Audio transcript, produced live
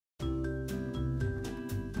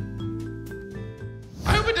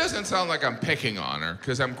I hope it doesn't sound like I'm picking on her,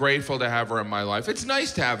 because I'm grateful to have her in my life. It's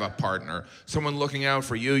nice to have a partner, someone looking out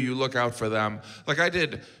for you, you look out for them. Like I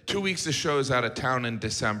did 2 weeks of shows out of town in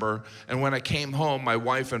December, and when I came home, my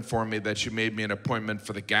wife informed me that she made me an appointment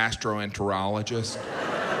for the gastroenterologist.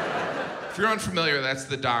 If you're unfamiliar, that's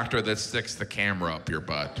the doctor that sticks the camera up your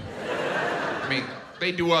butt. I mean,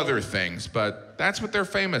 they do other things, but that's what they're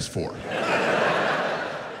famous for.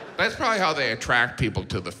 That's probably how they attract people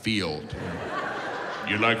to the field.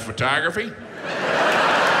 You like photography? And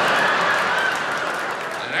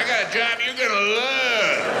I got a job you're gonna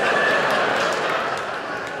love.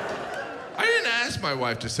 I didn't ask my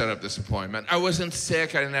wife to set up this appointment. I wasn't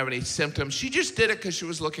sick, I didn't have any symptoms. She just did it because she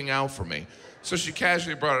was looking out for me. So she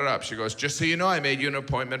casually brought it up. She goes, just so you know, I made you an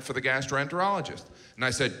appointment for the gastroenterologist. And I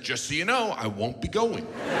said, just so you know, I won't be going.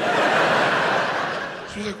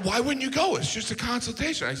 She was like, why wouldn't you go? It's just a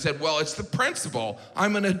consultation. I said, well, it's the principle.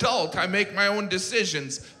 I'm an adult. I make my own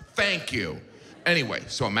decisions. Thank you. Anyway,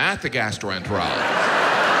 so I'm at the gastroenterologist.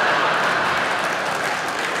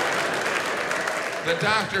 The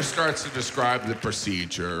doctor starts to describe the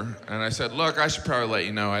procedure, and I said, look, I should probably let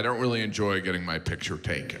you know, I don't really enjoy getting my picture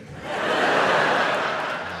taken.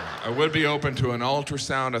 I would be open to an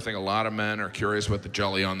ultrasound. I think a lot of men are curious what the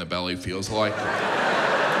jelly on the belly feels like.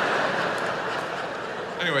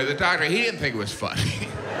 Anyway, the doctor, he didn't think it was funny.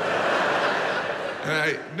 And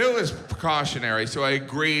I knew it was precautionary, so I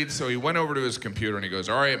agreed. So he went over to his computer and he goes,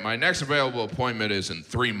 all right, my next available appointment is in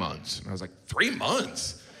 3 months. And I was like, 3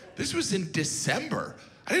 months? This was in December.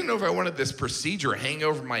 I didn't know if I wanted this procedure hanging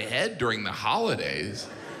over my head during the holidays.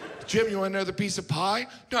 Jim, you want another piece of pie?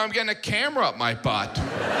 No, I'm getting a camera up my butt.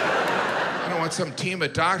 I don't want some team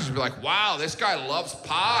of doctors to be like, wow, this guy loves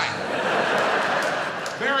pie.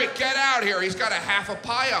 Barry, get out here. He's got a half a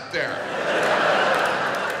pie up there.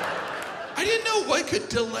 I didn't know what could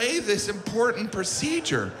delay this important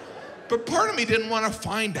procedure, but part of me didn't want to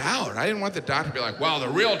find out. I didn't want the doctor to be like, well, the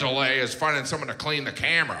real delay is finding someone to clean the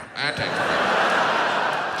camera. That takes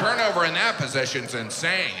turnover in that position's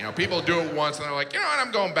insane. You know, people do it once and they're like, you know what,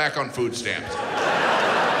 I'm going back on food stamps. Then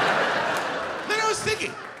I was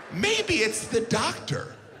thinking, maybe it's the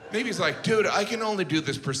doctor. Maybe he's like, dude, I can only do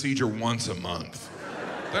this procedure once a month.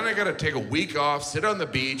 Then I gotta take a week off, sit on the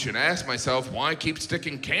beach, and ask myself why I keep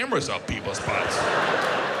sticking cameras up people's butts.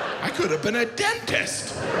 I could have been a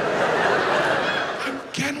dentist.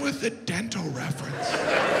 Again with the dental reference.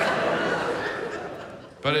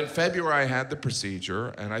 But in February, I had the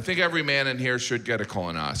procedure, and I think every man in here should get a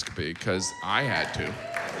colonoscopy, because I had to.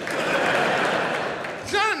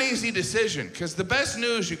 It's not an easy decision, because the best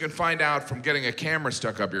news you can find out from getting a camera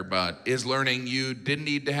stuck up your butt is learning you didn't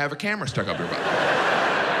need to have a camera stuck up your butt.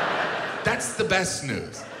 That's the best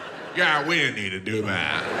news. Yeah, we didn't need to do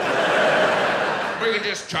that. We can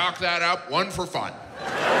just chalk that up, one for fun.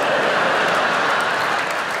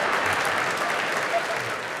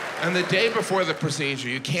 And the day before the procedure,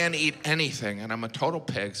 you can't eat anything, and I'm a total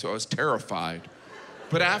pig, so I was terrified.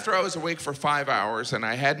 But after I was awake for 5 hours and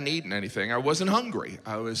I hadn't eaten anything, I wasn't hungry.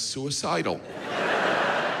 I was suicidal.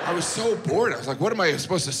 I was so bored. I was like, what am I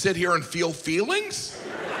supposed to sit here and feel feelings?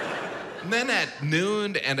 And then at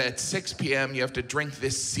noon and at 6 p.m., you have to drink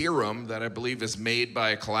this serum that I believe is made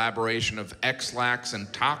by a collaboration of X-Lax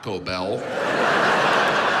and Taco Bell.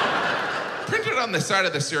 Printed on the side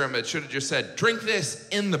of the serum, it should have just said, drink this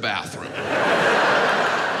in the bathroom.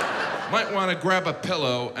 Might want to grab a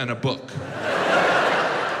pillow and a book.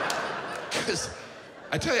 Because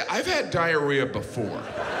I tell you, I've had diarrhea before.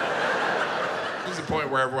 This is the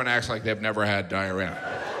point where everyone acts like they've never had diarrhea.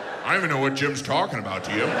 I don't even know what Jim's talking about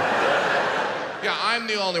to you. Yeah, I'm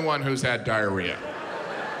the only one who's had diarrhea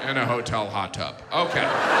in a hotel hot tub. Okay.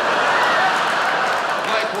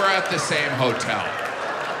 Like we're at the same hotel.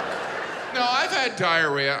 No, I've had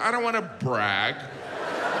diarrhea. I don't want to brag.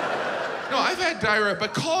 No, I've had diarrhea,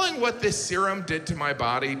 but calling what this serum did to my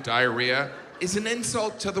body diarrhea is an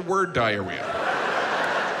insult to the word diarrhea.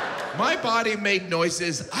 My body made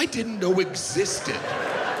noises I didn't know existed.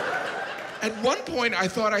 At one point, I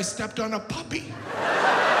thought I stepped on a puppy.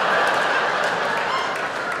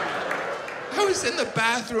 I was in the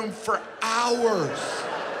bathroom for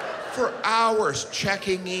hours,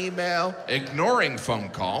 checking email, ignoring phone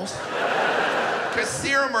calls. Because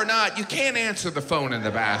serum or not, you can't answer the phone in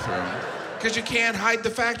the bathroom. Because you can't hide the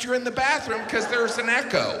fact you're in the bathroom because there's an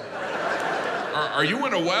echo. Are you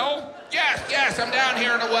in a well? Yes, I'm down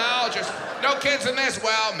here in a well. Just no kids in this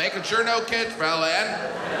well, making sure no kids fell in.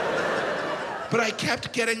 But I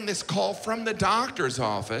kept getting this call from the doctor's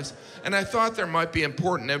office, and I thought there might be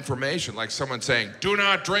important information, like someone saying, do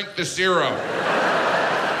not drink the serum.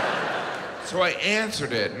 So I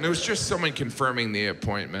answered it, and it was just someone confirming the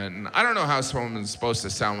appointment. And I don't know how someone's supposed to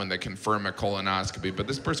sound when they confirm a colonoscopy, but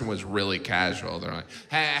this person was really casual. They're like,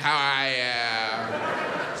 hey, how are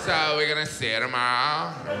you? So we're gonna see you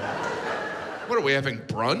tomorrow? What, are we having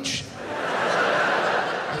brunch?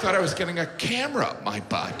 I thought I was getting a camera up my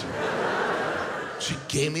butt. She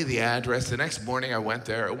gave me the address. The next morning I went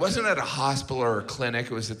there. It wasn't at a hospital or a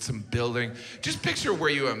clinic. It was at some building. Just picture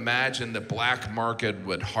where you imagine the black market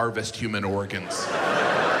would harvest human organs.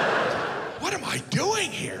 What am I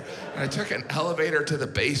doing here? And I took an elevator to the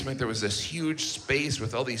basement. There was this huge space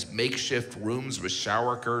with all these makeshift rooms with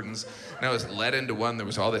shower curtains. And I was led into one. There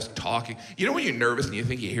was all this talking. You know when you're nervous and you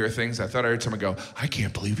think you hear things? I thought I heard someone go, I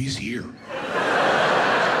can't believe he's here.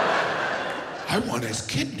 I want his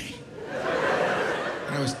kidney.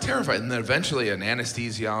 And I was terrified. And then eventually an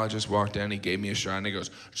anesthesiologist walked in. He gave me a shot and he goes,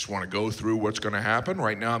 I just want to go through what's going to happen.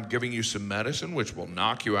 Right now I'm giving you some medicine which will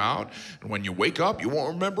knock you out. And when you wake up, you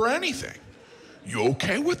won't remember anything. You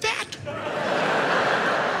okay with that?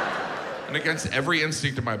 And against every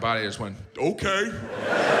instinct of my body, I just went, okay.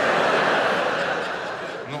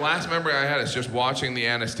 And the last memory I had is just watching the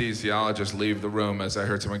anesthesiologist leave the room as I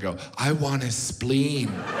heard someone go, I want his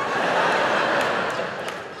spleen.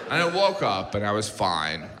 And I woke up and I was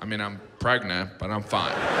fine. I mean, I'm pregnant, but I'm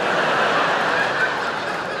fine.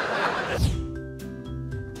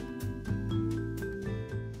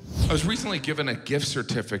 I was recently given a gift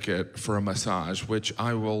certificate for a massage, which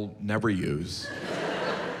I will never use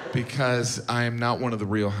because I am not one of the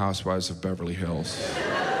Real Housewives of Beverly Hills.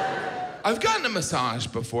 I've gotten a massage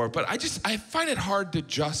before, but I find it hard to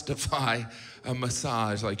justify a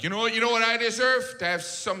massage. Like, you know what I deserve? To have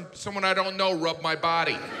someone I don't know rub my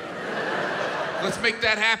body. Let's make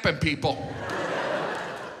that happen, people.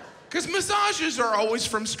 Because massages are always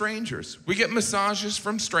from strangers. We get massages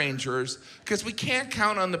from strangers because we can't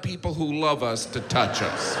count on the people who love us to touch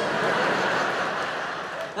us.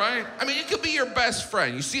 Right? I mean, it could be your best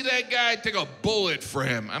friend. You see that guy? Take a bullet for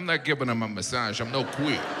him. I'm not giving him a massage. I'm no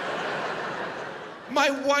queen. My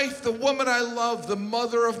wife, the woman I love, the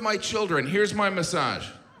mother of my children. Here's my massage.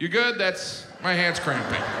 You good? That's my hand's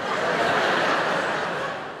cramping.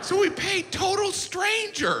 So we pay total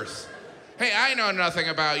strangers. Hey, I know nothing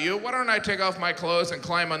about you. Why don't I take off my clothes and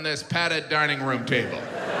climb on this padded dining room table?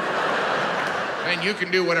 And you can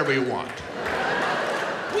do whatever you want.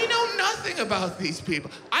 We know nothing about these people.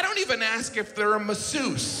 I don't even ask if they're a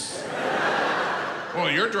masseuse. Well,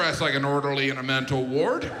 you're dressed like an orderly in a mental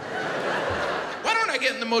ward. I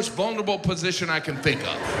get in the most vulnerable position I can think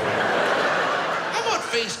of. How about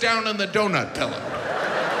face down on the donut pillow?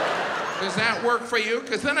 Does that work for you?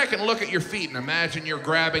 Because then I can look at your feet and imagine you're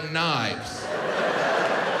grabbing knives.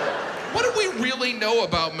 What do we really know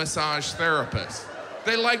about massage therapists?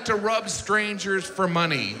 They like to rub strangers for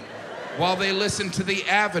money while they listen to the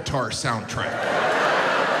Avatar soundtrack.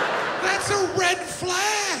 That's a red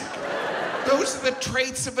flag. Those are the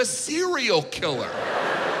traits of a serial killer.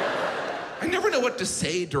 I never know what to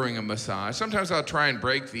say during a massage. Sometimes I'll try and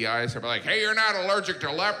break the ice. I'll be like, hey, you're not allergic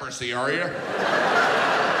to leprosy, are you?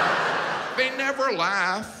 They never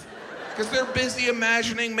laugh because they're busy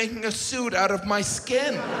imagining making a suit out of my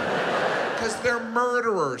skin. Because they're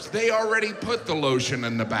murderers. They already put the lotion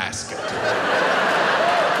in the basket.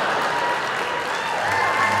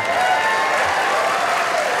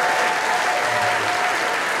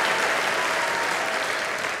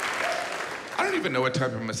 I don't even know what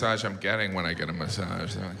type of massage I'm getting when I get a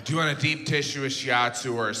massage. They're like, do you want a deep tissue, a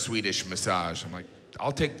shiatsu, or a Swedish massage? I'm like,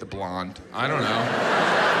 I'll take the blonde. I don't know.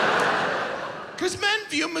 Because men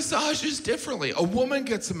view massages differently. A woman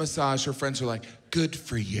gets a massage, her friends are like, good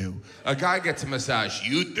for you. A guy gets a massage,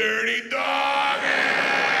 you dirty dog!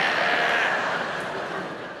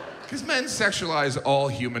 Because men sexualize all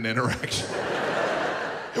human interaction.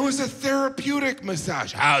 It was a therapeutic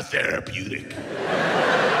massage. How therapeutic?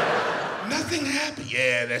 Nothing happened.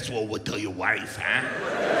 Yeah, that's what we'll tell your wife, huh?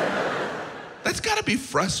 That's gotta be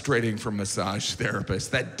frustrating for massage therapists,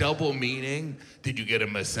 that double meaning. Did you get a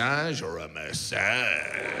massage or a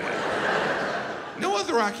massage? No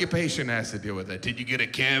other occupation has to deal with that. Did you get a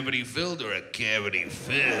cavity filled or a cavity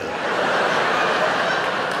filled?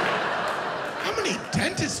 How many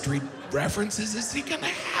dentistry references is he gonna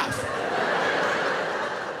have?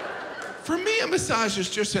 For me, a massage is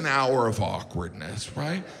just an hour of awkwardness,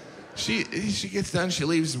 right? She gets done, she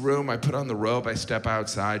leaves the room, I put on the robe, I step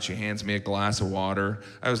outside, she hands me a glass of water.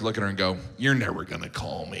 I was looking at her and go, you're never gonna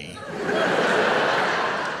call me.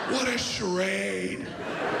 What a charade.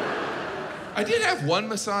 I did have one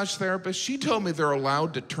massage therapist, she told me they're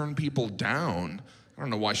allowed to turn people down. I don't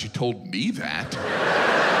know why she told me that.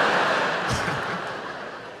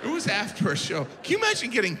 It was after a show. Can you imagine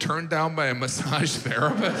getting turned down by a massage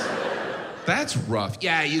therapist? That's rough.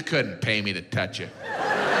 Yeah, you couldn't pay me to touch you.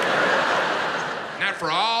 Not for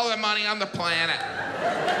all the money on the planet.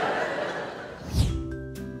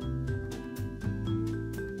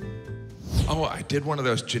 Oh, I did one of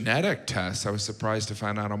those genetic tests. I was surprised to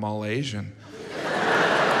find out I'm all Asian.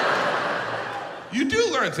 You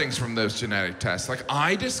do learn things from those genetic tests. Like,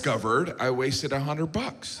 I discovered I wasted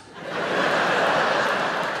 $100.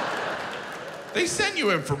 They send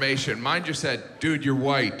you information. Mine just said, dude, you're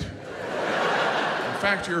white. In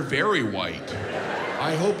fact, you're very white.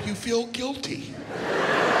 I hope you feel guilty.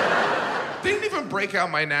 They didn't even break out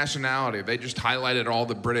my nationality. They just highlighted all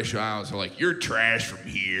the British Isles. They're like, you're trash from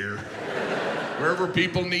here. Wherever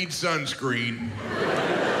people need sunscreen.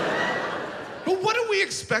 But what do we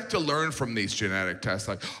expect to learn from these genetic tests?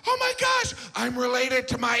 Like, oh my gosh, I'm related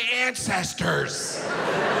to my ancestors.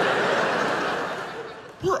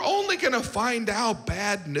 We're only gonna find out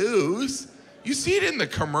bad news. You see it in the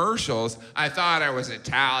commercials. I thought I was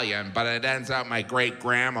Italian, but it ends up my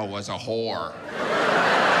great-grandma was a whore.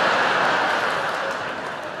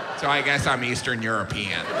 So I guess I'm Eastern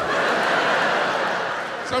European.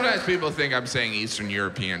 Sometimes people think I'm saying Eastern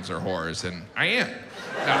Europeans are whores, and I am.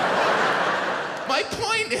 No. My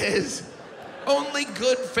point is, only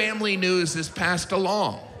good family news is passed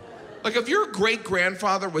along. Like, if your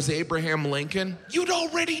great-grandfather was Abraham Lincoln, you'd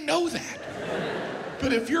already know that.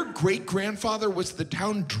 But if your great-grandfather was the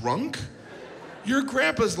town drunk, your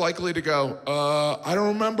grandpa's likely to go, I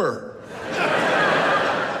don't remember.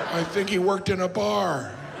 I think he worked in a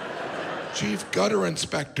bar. Chief gutter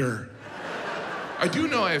inspector. I do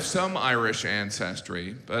know I have some Irish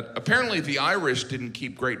ancestry, but apparently the Irish didn't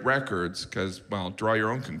keep great records because, well, draw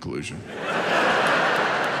your own conclusion.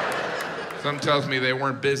 Some tells me they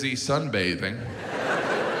weren't busy sunbathing.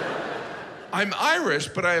 I'm Irish,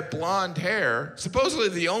 but I have blonde hair. Supposedly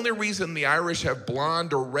the only reason the Irish have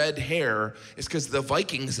blonde or red hair is because the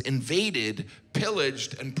Vikings invaded,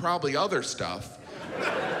 pillaged, and probably other stuff.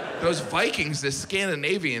 Those Vikings, the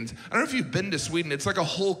Scandinavians, I don't know if you've been to Sweden, it's like a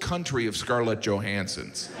whole country of Scarlett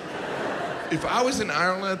Johanssons. If I was in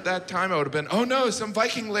Ireland at that time, I would have been, oh no, some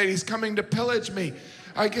Viking lady's coming to pillage me.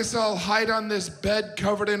 I guess I'll hide on this bed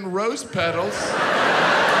covered in rose petals.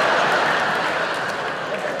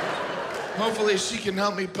 Hopefully she can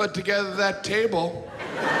help me put together that table.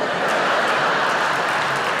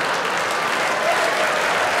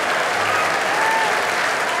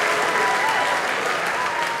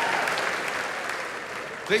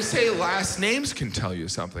 They say last names can tell you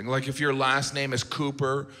something. Like if your last name is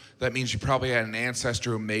Cooper, that means you probably had an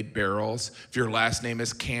ancestor who made barrels. If your last name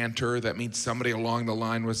is Cantor, that means somebody along the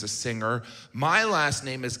line was a singer. My last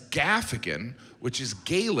name is Gaffigan, which is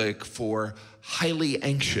Gaelic for highly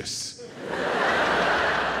anxious.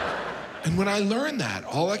 And when I learned that,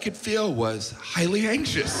 all I could feel was highly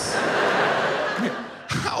anxious. I mean,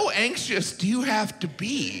 how anxious do you have to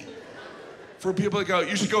be for people to go,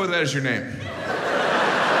 you should go with that as your name?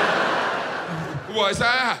 Why is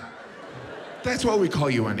that? That's what we call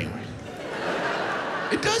you anyway.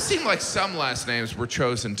 It does seem like some last names were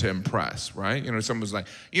chosen to impress, right? You know, someone was like,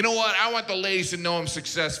 you know what? I want the ladies to know I'm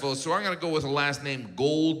successful, so I'm gonna go with a last name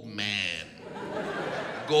Goldman.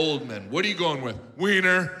 Goldman. What are you going with?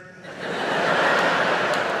 Wiener.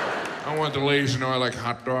 I want the ladies to know I like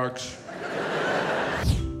hot dogs.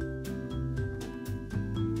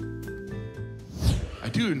 I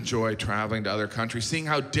do enjoy traveling to other countries, seeing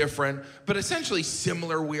how different, but essentially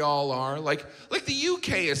similar we all are. Like the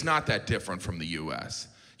UK is not that different from the US.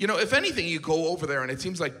 You know, if anything, you go over there and it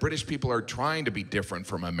seems like British people are trying to be different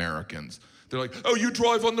from Americans. They're like, oh, you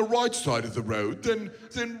drive on the right side of the road, then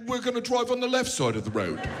we're gonna drive on the left side of the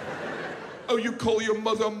road. Oh, you call your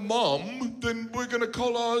mother Mom, then we're gonna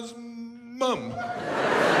call ours Mum.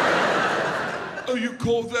 Oh, you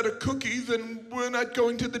call that a cookie, then we're not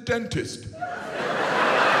going to the dentist.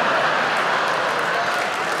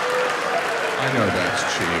 I know that's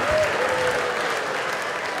cheap.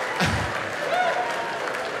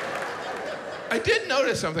 I did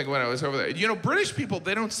notice something when I was over there. You know, British people,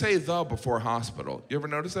 they don't say the before hospital. You ever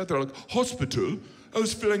notice that? They're like, hospital? I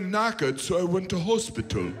was feeling knackered, so I went to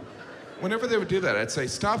hospital. Whenever they would do that, I'd say,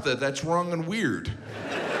 stop that, that's wrong and weird.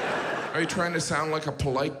 Are you trying to sound like a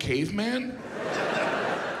polite caveman?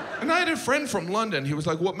 And I had a friend from London. He was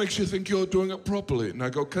like, what makes you think you're doing it properly? And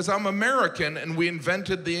I go, because I'm American and we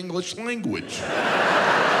invented the English language.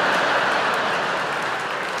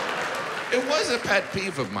 It was a pet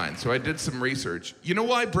peeve of mine, so I did some research. You know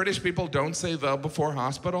why British people don't say the before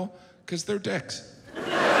hospital? Because they're dicks. Yeah!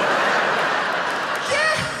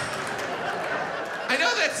 I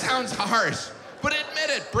know that sounds harsh, but admit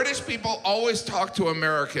it. British people always talk to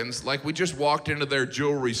Americans like we just walked into their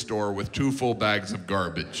jewelry store with 2 full bags of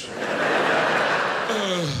garbage.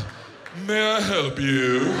 May I help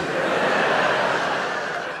you?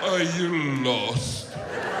 Are you lost?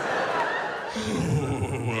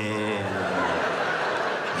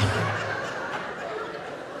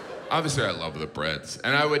 Obviously, I love the Brits,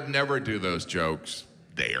 and I would never do those jokes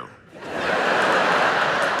there.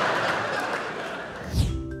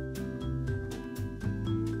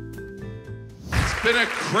 It's been a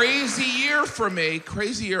crazy year for me,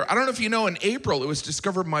 crazy year. I don't know if you know, in April, it was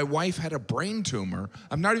discovered my wife had a brain tumor.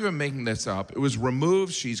 I'm not even making this up. It was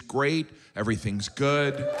removed, she's great, everything's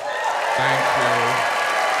good. Thank you.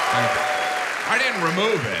 I didn't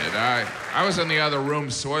remove it. I was in the other room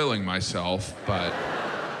soiling myself, but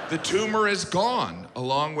the tumor is gone,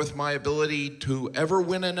 along with my ability to ever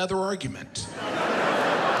win another argument.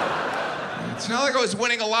 It's not like I was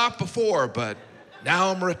winning a lot before, but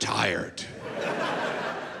now I'm retired.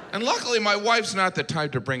 And luckily, my wife's not the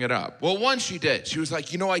type to bring it up. Well, once she did. She was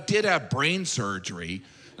like, you know, I did have brain surgery.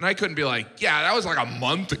 And I couldn't be like, yeah, that was like a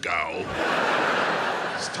month ago.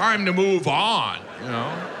 It's time to move on, you know?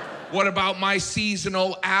 What about my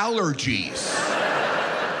seasonal allergies?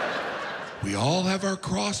 We all have our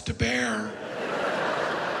cross to bear.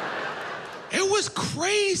 It was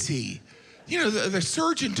crazy. You know, the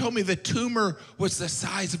surgeon told me the tumor was the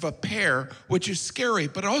size of a pear, which is scary,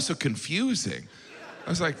 but also confusing. I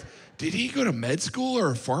was like, did he go to med school or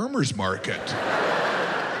a farmer's market?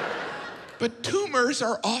 But tumors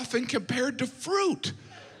are often compared to fruit.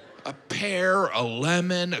 A pear, a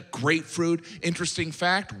lemon, a grapefruit. Interesting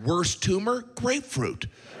fact, worst tumor, grapefruit.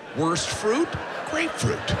 Worst fruit,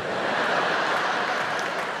 grapefruit.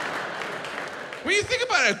 When you think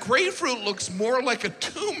about it, a grapefruit looks more like a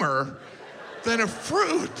tumor than a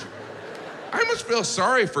fruit. I almost feel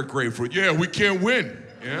sorry for grapefruit. Yeah, we can't win,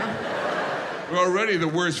 yeah? We're already the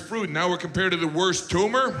worst fruit, now we're compared to the worst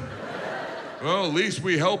tumor? Well, at least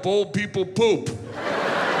we help old people poop.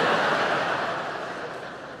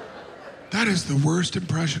 That is the worst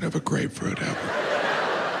impression of a grapefruit ever.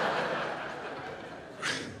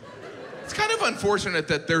 It's kind of unfortunate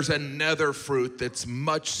that there's another fruit that's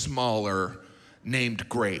much smaller named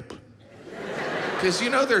grape. Because you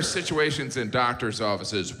know there's situations in doctor's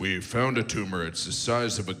offices, we found a tumor, it's the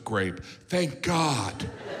size of a grape. Thank God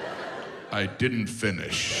I didn't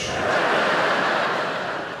finish.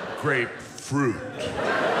 Grapefruit.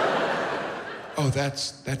 Oh,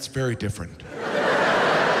 that's very different.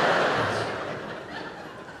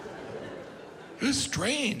 It was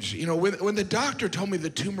strange. You know, when the doctor told me the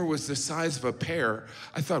tumor was the size of a pear,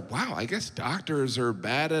 I thought, wow, I guess doctors are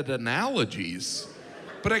bad at analogies.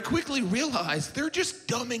 But I quickly realized they're just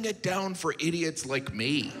dumbing it down for idiots like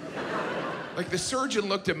me. Like the surgeon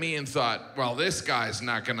looked at me and thought, well, this guy's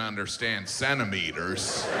not gonna understand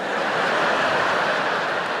centimeters.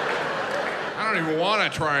 I don't even wanna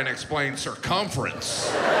try and explain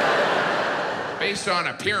circumference. Based on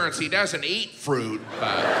appearance, he doesn't eat fruit,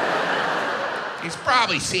 but he's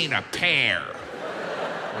probably seen a pear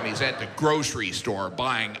when he's at the grocery store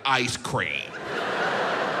buying ice cream.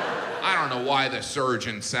 I don't know why the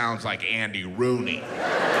surgeon sounds like Andy Rooney.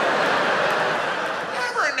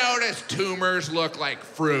 Ever notice tumors look like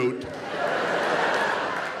fruit?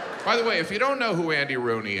 By the way, if you don't know who Andy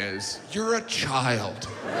Rooney is, you're a child.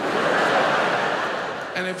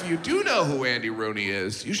 And if you do know who Andy Rooney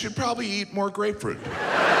is, you should probably eat more grapefruit.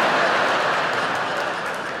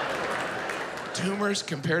 Tumors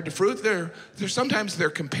compared to fruit, sometimes they're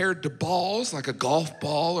compared to balls, like a golf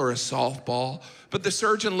ball or a softball. But the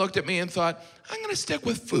surgeon looked at me and thought, I'm gonna stick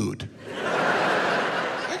with food.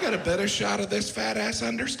 I got a better shot of this fat ass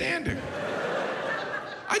understanding.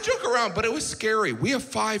 I joke around, but it was scary. We have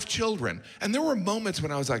 5 children, and there were moments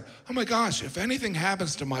when I was like, oh my gosh, if anything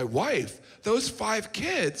happens to my wife, those 5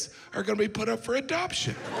 kids are gonna be put up for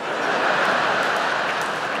adoption.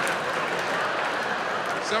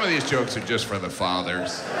 Some of these jokes are just for the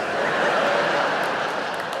fathers.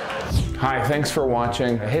 Hi, thanks for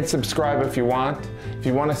watching. Hit subscribe if you want. If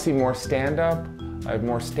you want to see more stand-up, I have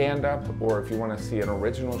more stand-up, or if you want to see an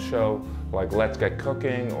original show like Let's Get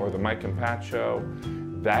Cooking or the Mike and Pat Show,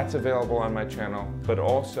 that's available on my channel. But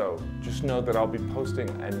also, just know that I'll be posting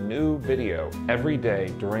a new video every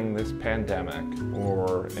day during this pandemic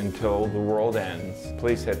or until the world ends.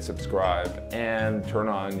 Please hit subscribe and turn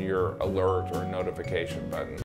on your alert or notification button.